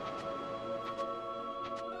caught.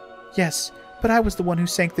 Yes, but I was the one who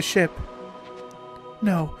sank the ship.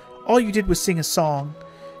 No, all you did was sing a song.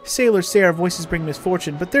 Sailors say our voices bring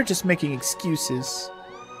misfortune, but they're just making excuses.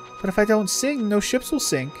 But if I don't sing, no ships will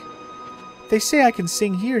sink. They say I can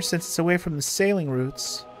sing here since it's away from the sailing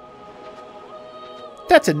routes.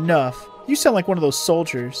 That's enough. You sound like one of those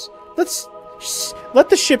soldiers. Let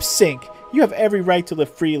the ship sink. You have every right to live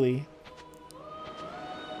freely.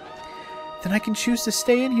 Then I can choose to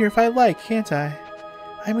stay in here if I like, can't I?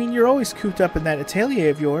 I mean, you're always cooped up in that atelier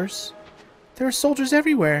of yours. There are soldiers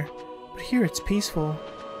everywhere, but here it's peaceful.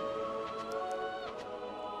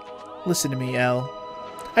 Listen to me, Elle.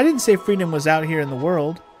 I didn't say freedom was out here in the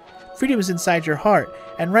world. Freedom is inside your heart,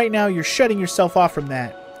 and right now you're shutting yourself off from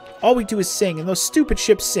that. All we do is sing, and those stupid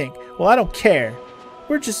ships sink. Well, I don't care.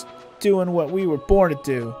 We're just doing what we were born to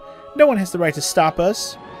do. No one has the right to stop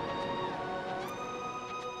us.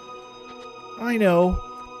 I know,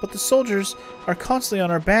 but the soldiers are constantly on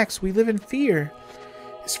our backs. We live in fear.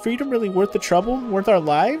 Is freedom really worth the trouble? Worth our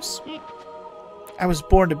lives? I was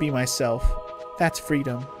born to be myself. That's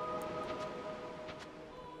freedom.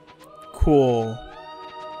 Cool.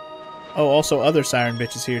 Oh, also other siren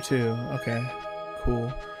bitches here too. Okay,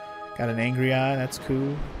 cool. Got an angry eye. That's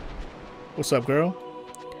cool. What's up, girl?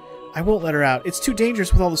 I won't let her out. It's too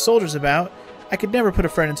dangerous with all the soldiers about. I could never put a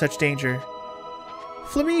friend in such danger.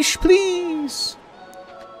 Flamiche, please!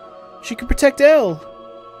 She can protect Elle.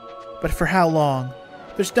 But for how long?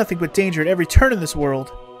 There's nothing but danger at every turn in this world.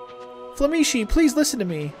 Flamiche, please listen to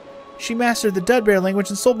me. She mastered the Dudbear language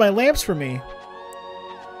and sold my lamps for me.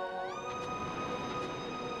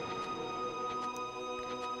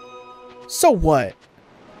 So what?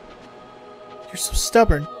 You're so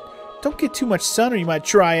stubborn. Don't get too much sun or you might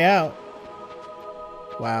dry out.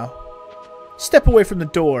 Wow. Step away from the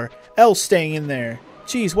door. Elle's staying in there.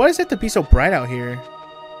 Jeez, why does it have to be so bright out here?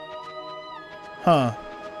 Huh.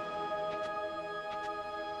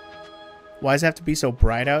 Why does it have to be so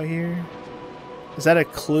bright out here? Is that a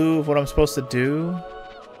clue of what I'm supposed to do?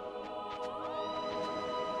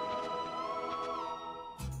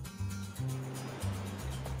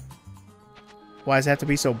 Why does it have to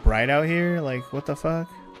be so bright out here? Like, what the fuck?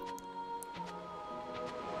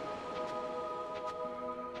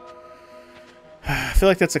 I feel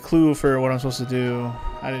like that's a clue for what I'm supposed to do.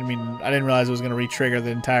 I didn't realize it was going to re-trigger the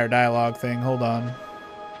entire dialogue thing. Hold on.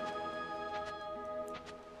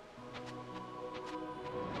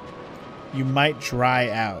 You might dry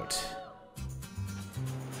out.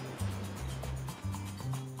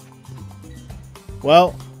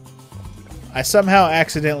 Well, I somehow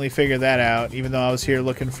accidentally figured that out, even though I was here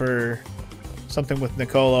looking for something with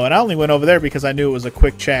Nicolo. And I only went over there because I knew it was a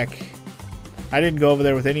quick check. I didn't go over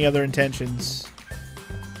there with any other intentions.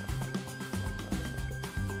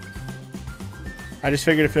 I just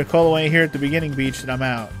figured if Nicolo ain't here at the beginning beach, then I'm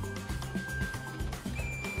out.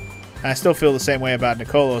 And I still feel the same way about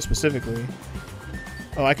Nicolo specifically.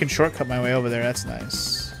 Oh, I can shortcut my way over there. That's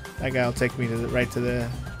nice. That guy will take me to the right to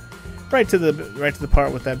the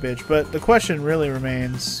part with that bitch. But the question really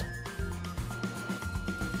remains: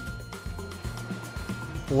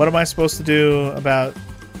 what am I supposed to do about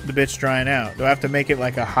the bitch drying out? Do I have to make it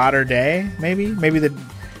like a hotter day? Maybe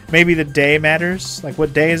the day matters. Like,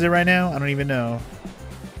 what day is it right now? I don't even know.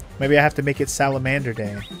 Maybe I have to make it Salamander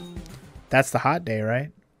Day. That's the hot day,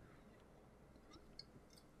 right?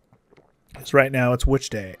 Because right now it's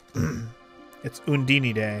which day? It's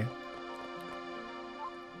Undini Day.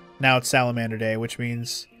 Now it's Salamander Day, which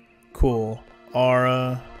means cool.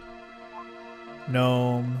 Aura,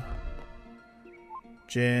 Gnome,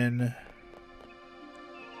 Jinn,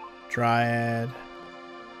 Dryad,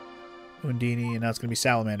 Undini, and now it's going to be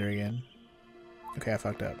Salamander again. Okay, I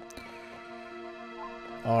fucked up.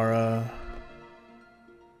 Aura,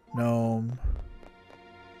 Gnome,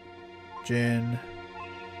 Jinn,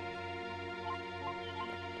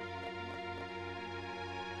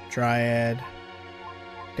 Dryad.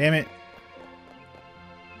 Damn it.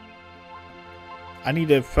 I need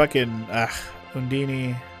to fucking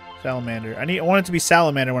Undini, Salamander. I want it to be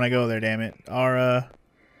Salamander when I go there. Damn it, Aura,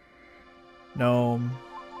 Gnome,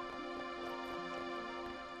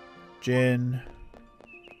 Jinn,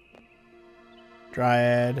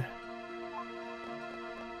 Dryad.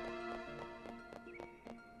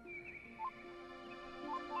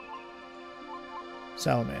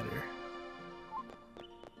 Salamander.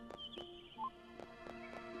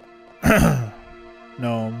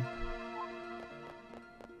 Gnome.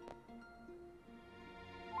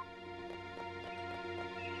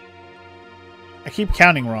 I keep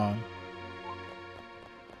counting wrong.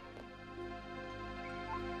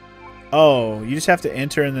 Oh, you just have to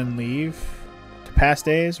enter and then leave to pass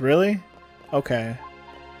days? Really? Okay.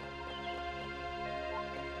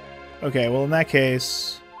 Okay, well in that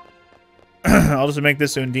case, I'll just make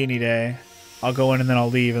this Undini day. I'll go in and then I'll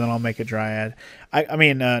leave and then I'll make a Dryad. I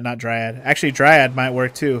mean, not Dryad. Actually, Dryad might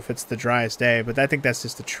work too if it's the driest day, but I think that's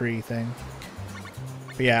just a tree thing.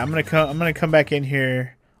 But yeah, I'm gonna come back in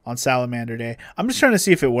here on Salamander Day. I'm just trying to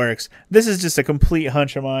see if it works. This is just a complete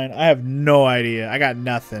hunch of mine. I have no idea. I got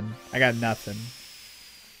nothing.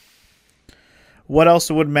 What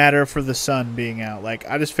else would matter for the sun being out? Like,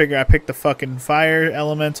 I just figure I pick the fucking fire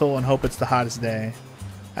elemental and hope it's the hottest day.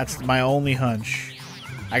 That's my only hunch.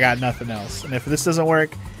 I got nothing else. And if this doesn't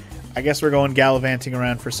work, I guess we're going gallivanting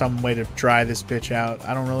around for some way to dry this bitch out.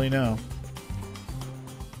 I don't really know.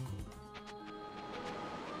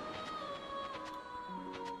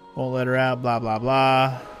 Won't let her out, blah, blah,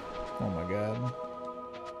 blah. Oh my god.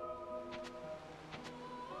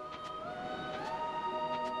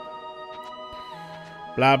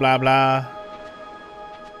 Blah, blah, blah.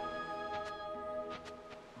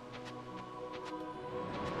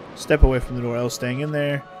 Step away from the door, else staying in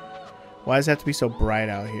there. Why does it have to be so bright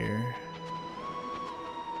out here?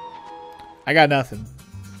 I got nothing.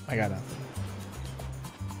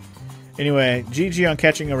 Anyway, GG on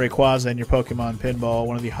catching a Rayquaza in your Pokemon Pinball.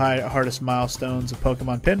 One of the hardest milestones of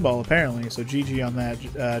Pokemon Pinball, apparently. So GG on that,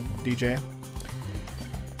 DJ.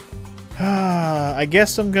 I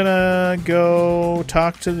guess I'm gonna go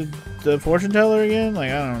talk to the fortune teller again.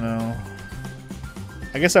 Like, I don't know.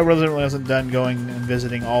 I guess I really wasn't done going and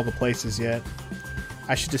visiting all the places yet.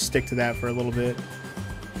 I should just stick to that for a little bit.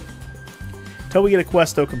 Till we get a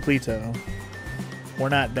Questo Completo. We're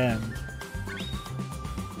not done.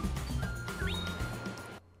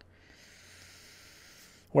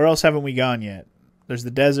 Where else haven't we gone yet? There's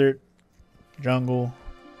the desert, jungle.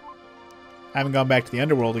 I haven't gone back to the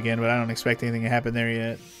underworld again, but I don't expect anything to happen there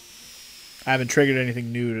yet. I haven't triggered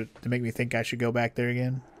anything new to make me think I should go back there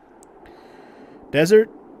again. Desert.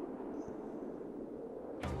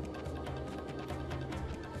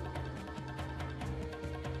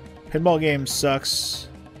 Pinball game sucks.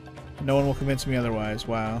 No one will convince me otherwise.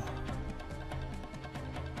 Wow.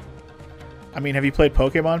 I mean, have you played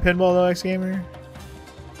Pokemon Pinball though, X-Gamer?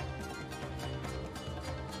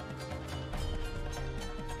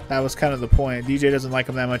 That was kind of the point. DJ doesn't like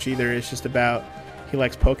him that much either. It's just about he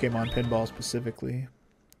likes Pokemon Pinball specifically.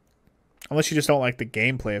 Unless you just don't like the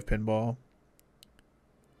gameplay of pinball.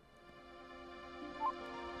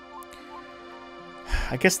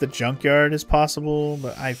 I guess the junkyard is possible,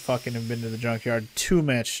 but I fucking have been to the junkyard too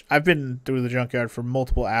much. I've been through the junkyard for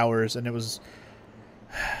multiple hours, and it was...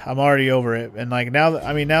 I'm already over it. And like now that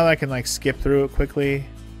I can like skip through it quickly,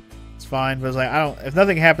 it's fine. But it's like if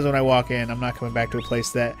nothing happens when I walk in, I'm not coming back to a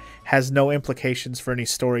place that has no implications for any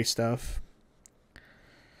story stuff.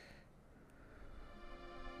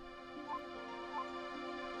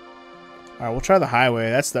 All right, we'll try the highway.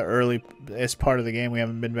 That's the earliest part of the game we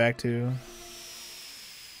haven't been back to.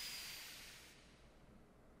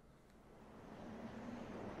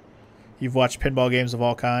 You've watched pinball games of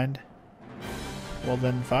all kind? Well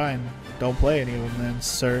then, fine. Don't play any of them then,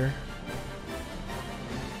 sir.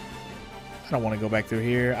 I don't want to go back through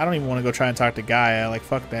here. I don't even want to go try and talk to Gaia. Like,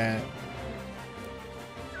 fuck that.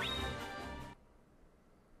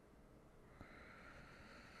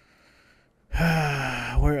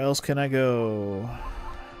 Where else can I go?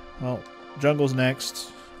 Well, jungle's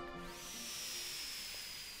next.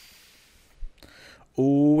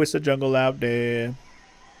 Ooh, it's a jungle out there.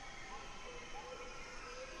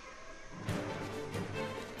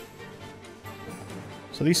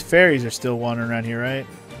 So these fairies are still wandering around here, right?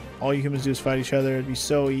 All you humans do is fight each other. It'd be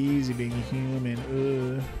so easy being a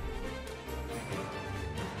human. Ugh.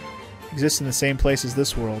 Exists in the same place as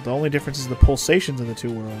this world. The only difference is the pulsations of the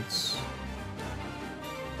two worlds.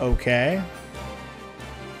 Okay.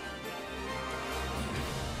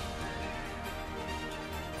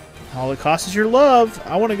 All it costs is your love.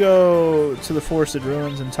 I want to go to the Forested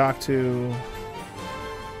Ruins and talk to...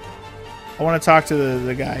 I want to talk to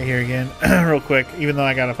the guy here again real quick, even though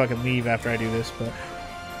I gotta fucking leave after I do this, but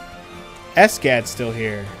Escad's still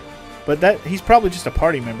here. But he's probably just a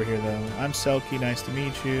party member here though. I'm Selkie, nice to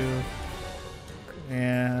meet you.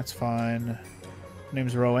 Yeah, that's fine.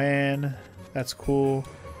 Name's Roanne. That's cool.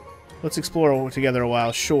 Let's explore together a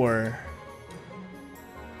while, sure.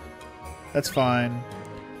 That's fine.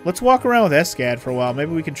 Let's walk around with Escad for a while.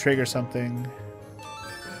 Maybe we can trigger something.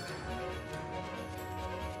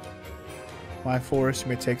 My force, you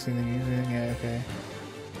may take something. Yeah, okay.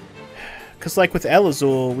 Because, like, with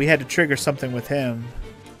Elazul, we had to trigger something with him.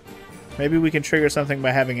 Maybe we can trigger something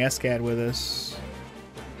by having Escad with us.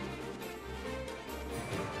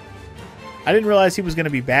 I didn't realize he was going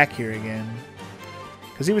to be back here again.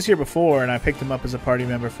 Because he was here before, and I picked him up as a party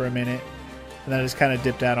member for a minute. And then I just kind of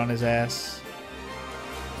dipped out on his ass.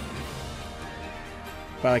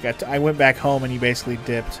 But, like, I went back home, and he basically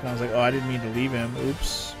dipped. And I was like, oh, I didn't mean to leave him.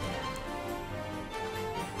 Oops.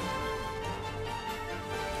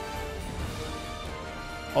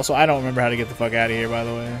 Also, I don't remember how to get the fuck out of here, by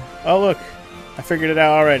the way. Oh, look. I figured it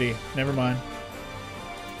out already. Never mind.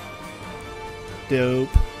 Dope.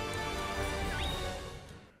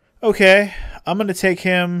 Okay. I'm going to take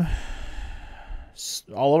him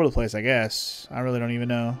all over the place, I guess. I really don't even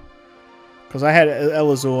know. Because I had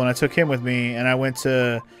Elazul, and I took him with me, and I went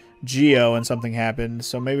to Geo, and something happened.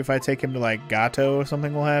 So maybe if I take him to, like, Gato or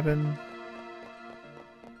something will happen.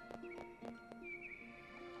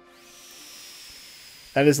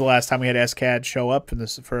 That is the last time we had Escad show up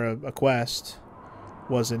for a quest.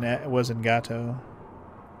 Was in Gato.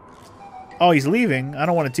 Oh, he's leaving. I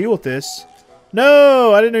don't want to deal with this.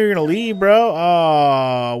 No, I didn't know you were gonna leave, bro.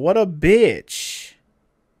 Oh, what a bitch.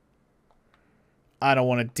 I don't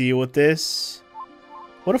want to deal with this.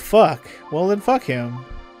 What a fuck. Well, then fuck him.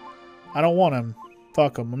 I don't want him.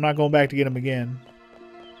 Fuck him. I'm not going back to get him again.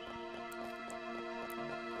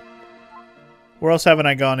 Where else haven't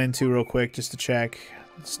I gone into real quick just to check?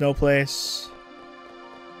 Snow place.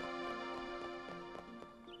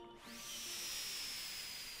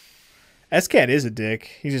 Escad is a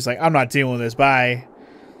dick. He's just like, I'm not dealing with this. Bye.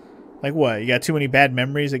 Like what? You got too many bad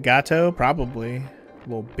memories at Gato? Probably.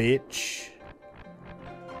 Little bitch.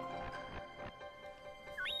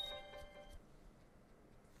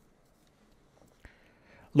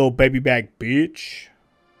 Little baby back bitch.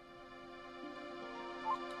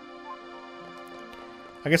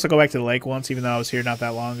 I guess I'll go back to the lake once, even though I was here not that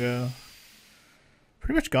long ago.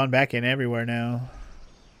 Pretty much gone back in everywhere now.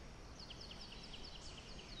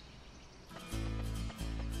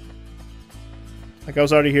 Like, I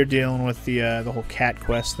was already here dealing with the whole cat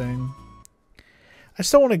quest thing. I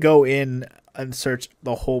still want to go in and search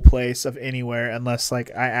the whole place of anywhere unless,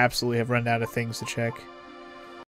 like, I absolutely have run out of things to check.